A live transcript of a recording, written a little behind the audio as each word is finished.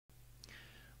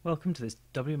Welcome to this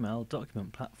WML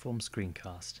Document Platform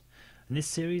screencast. In this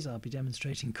series I'll be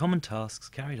demonstrating common tasks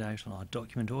carried out on our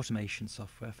document automation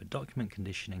software for document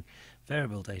conditioning,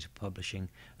 variable data publishing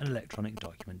and electronic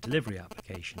document delivery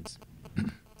applications.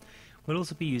 We'll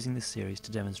also be using this series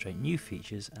to demonstrate new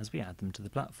features as we add them to the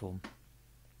platform.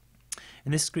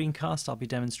 In this screencast I'll be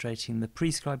demonstrating the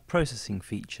Prescribe processing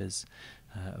features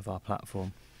of our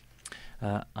platform.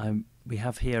 We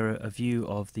have here a view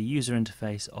of the user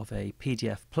interface of a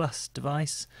PdfPlus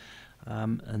device,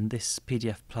 and this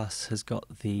PdfPlus has got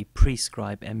the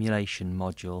Prescribe Emulation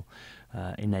module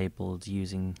enabled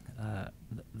using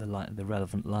the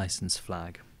relevant license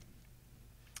flag.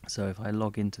 So if I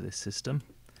log into this system,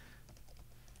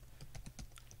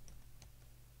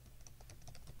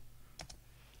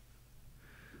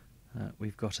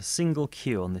 we've got a single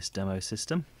queue on this demo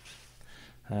system.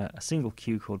 A single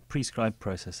queue called Prescribe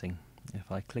Processing.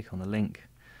 If I click on the link,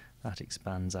 that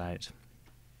expands out.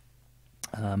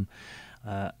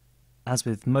 As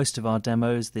with most of our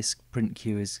demos, this print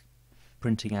queue is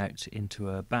printing out into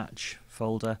a batch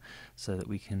folder so that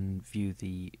we can view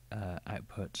the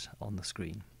output on the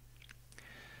screen.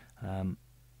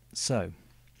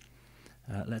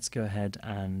 Let's go ahead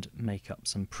and make up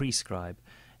some Prescribe.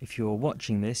 If you're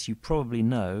watching this, you probably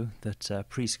know that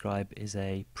Prescribe is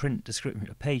a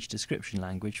page description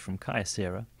language from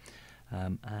Kyocera,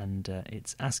 and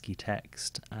it's ASCII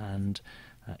text, and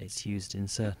it's used in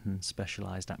certain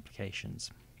specialized applications.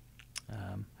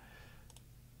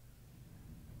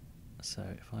 So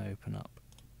if I open up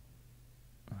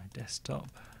my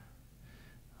desktop,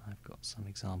 I've got some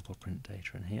example print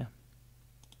data in here.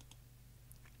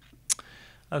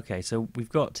 Okay, so we've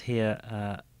got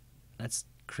here, let's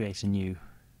create a new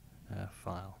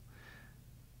file.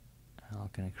 I'm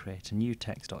going to create a new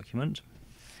text document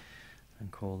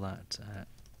and call that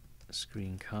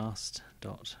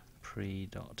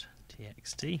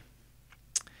screencast.pre.txt,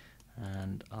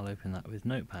 and I'll open that with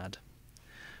Notepad.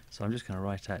 So I'm just going to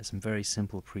write out some very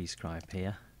simple prescribe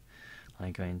here.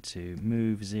 I'm going to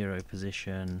move 0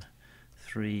 position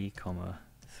 3,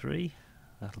 3.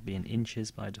 That'll be in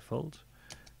inches by default.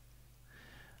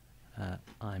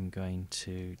 I'm going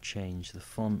to change the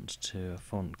font to a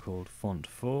font called Font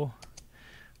 4.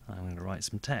 I'm going to write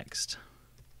some text.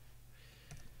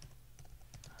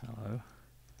 Hello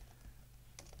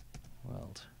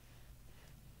world.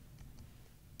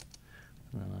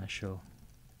 And then I shall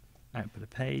output a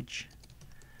page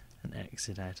and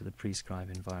exit out of the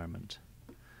Prescribe environment.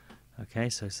 Okay,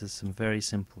 so this is some very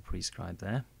simple Prescribe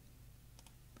there.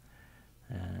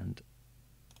 And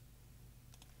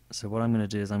so what I'm going to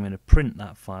do is I'm going to print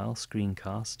that file,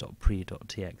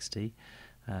 screencast.pre.txt,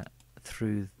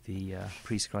 through the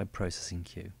Prescribe processing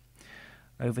queue.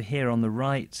 Over here on the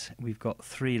right, we've got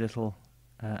 3 little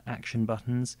action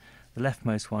buttons. The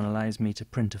leftmost one allows me to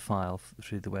print a file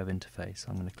through the web interface.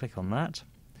 I'm going to click on that.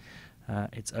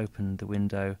 It's opened the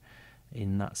window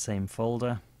in that same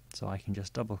folder, so I can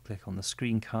just double click on the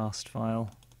screencast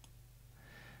file,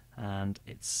 and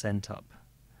it's sent up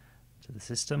to the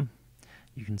system.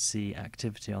 You can see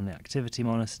activity on the activity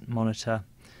monitor,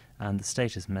 and the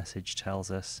status message tells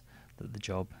us that the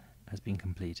job has been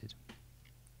completed.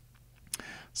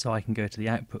 So I can go to the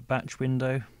output batch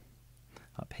window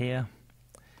up here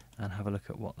and have a look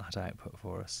at what that output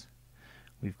for us.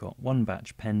 We've got 1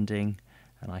 batch pending,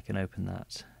 and I can open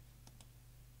that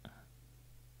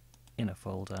in a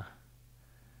folder,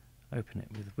 open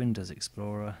it with Windows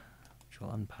Explorer, which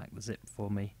will unpack the zip for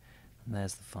me, and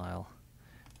there's the file.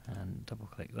 And double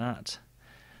click that,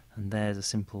 and there's a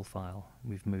simple file.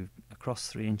 We've moved across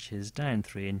 3 inches, down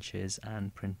 3 inches,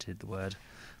 and printed the words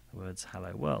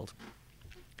hello world.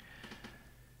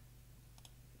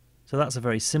 So that's a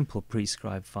very simple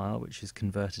Prescribe file which is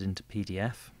converted into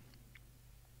PDF.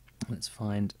 Let's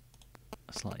find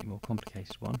a slightly more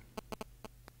complicated one.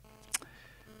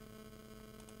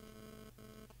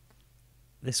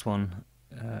 This one,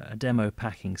 a demo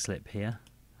packing slip here.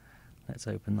 Let's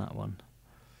open that one.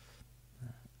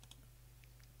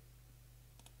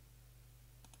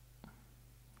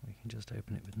 We can just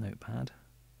open it with Notepad.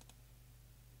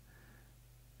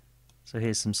 So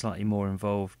here's some slightly more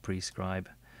involved Prescribe.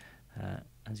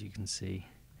 As you can see,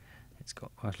 it's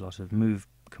got quite a lot of move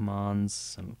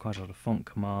commands, quite a lot of font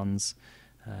commands,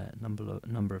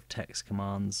 number of text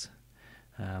commands.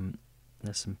 There's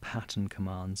some pattern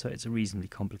commands, so it's a reasonably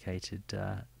complicated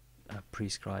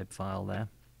Prescribe file there.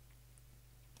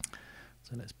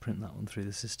 So let's print that one through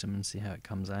the system and see how it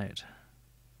comes out.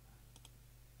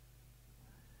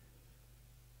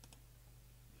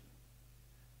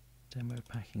 Demo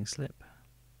packing slip.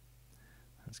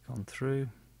 That's gone through.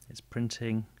 It's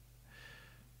printing.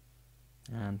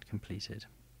 and completed.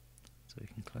 So we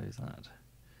can close that.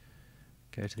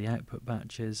 Go to the output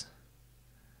batches,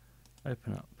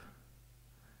 open up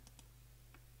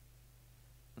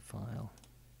the file,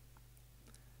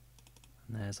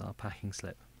 and there's our packing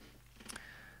slip.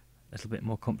 A little bit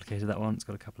more complicated, that one. It's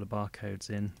got a couple of barcodes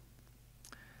in,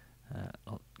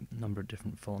 a number of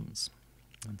different fonts,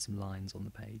 and some lines on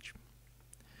the page.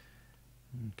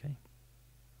 Okay.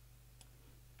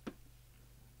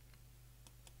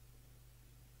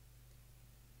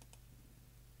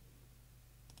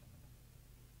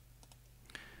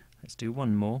 Let's do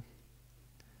one more.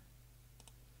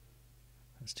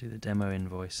 Let's do the demo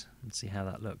invoice and see how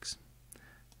that looks.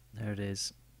 There it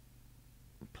is.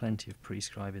 Plenty of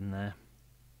Prescribe in there.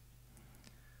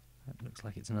 That looks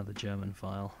like it's another German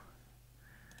file.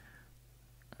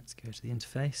 Let's go to the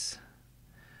interface,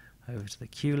 over to the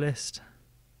queue list,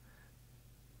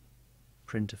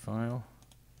 print a file,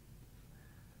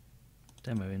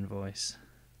 demo invoice.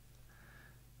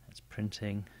 It's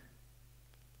printing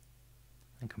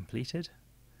and completed.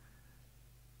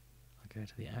 I'll go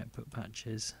to the output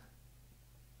batches.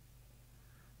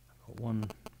 I've got one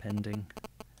pending.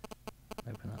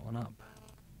 Open that one up.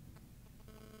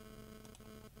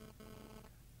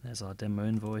 There's our demo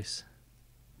invoice,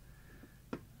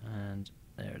 and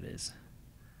there it is,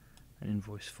 an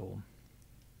invoice form.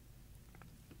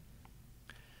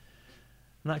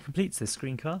 And that completes this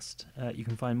screencast. You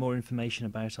can find more information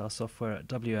about our software at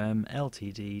wmltd.co.uk.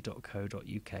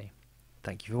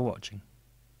 Thank you for watching.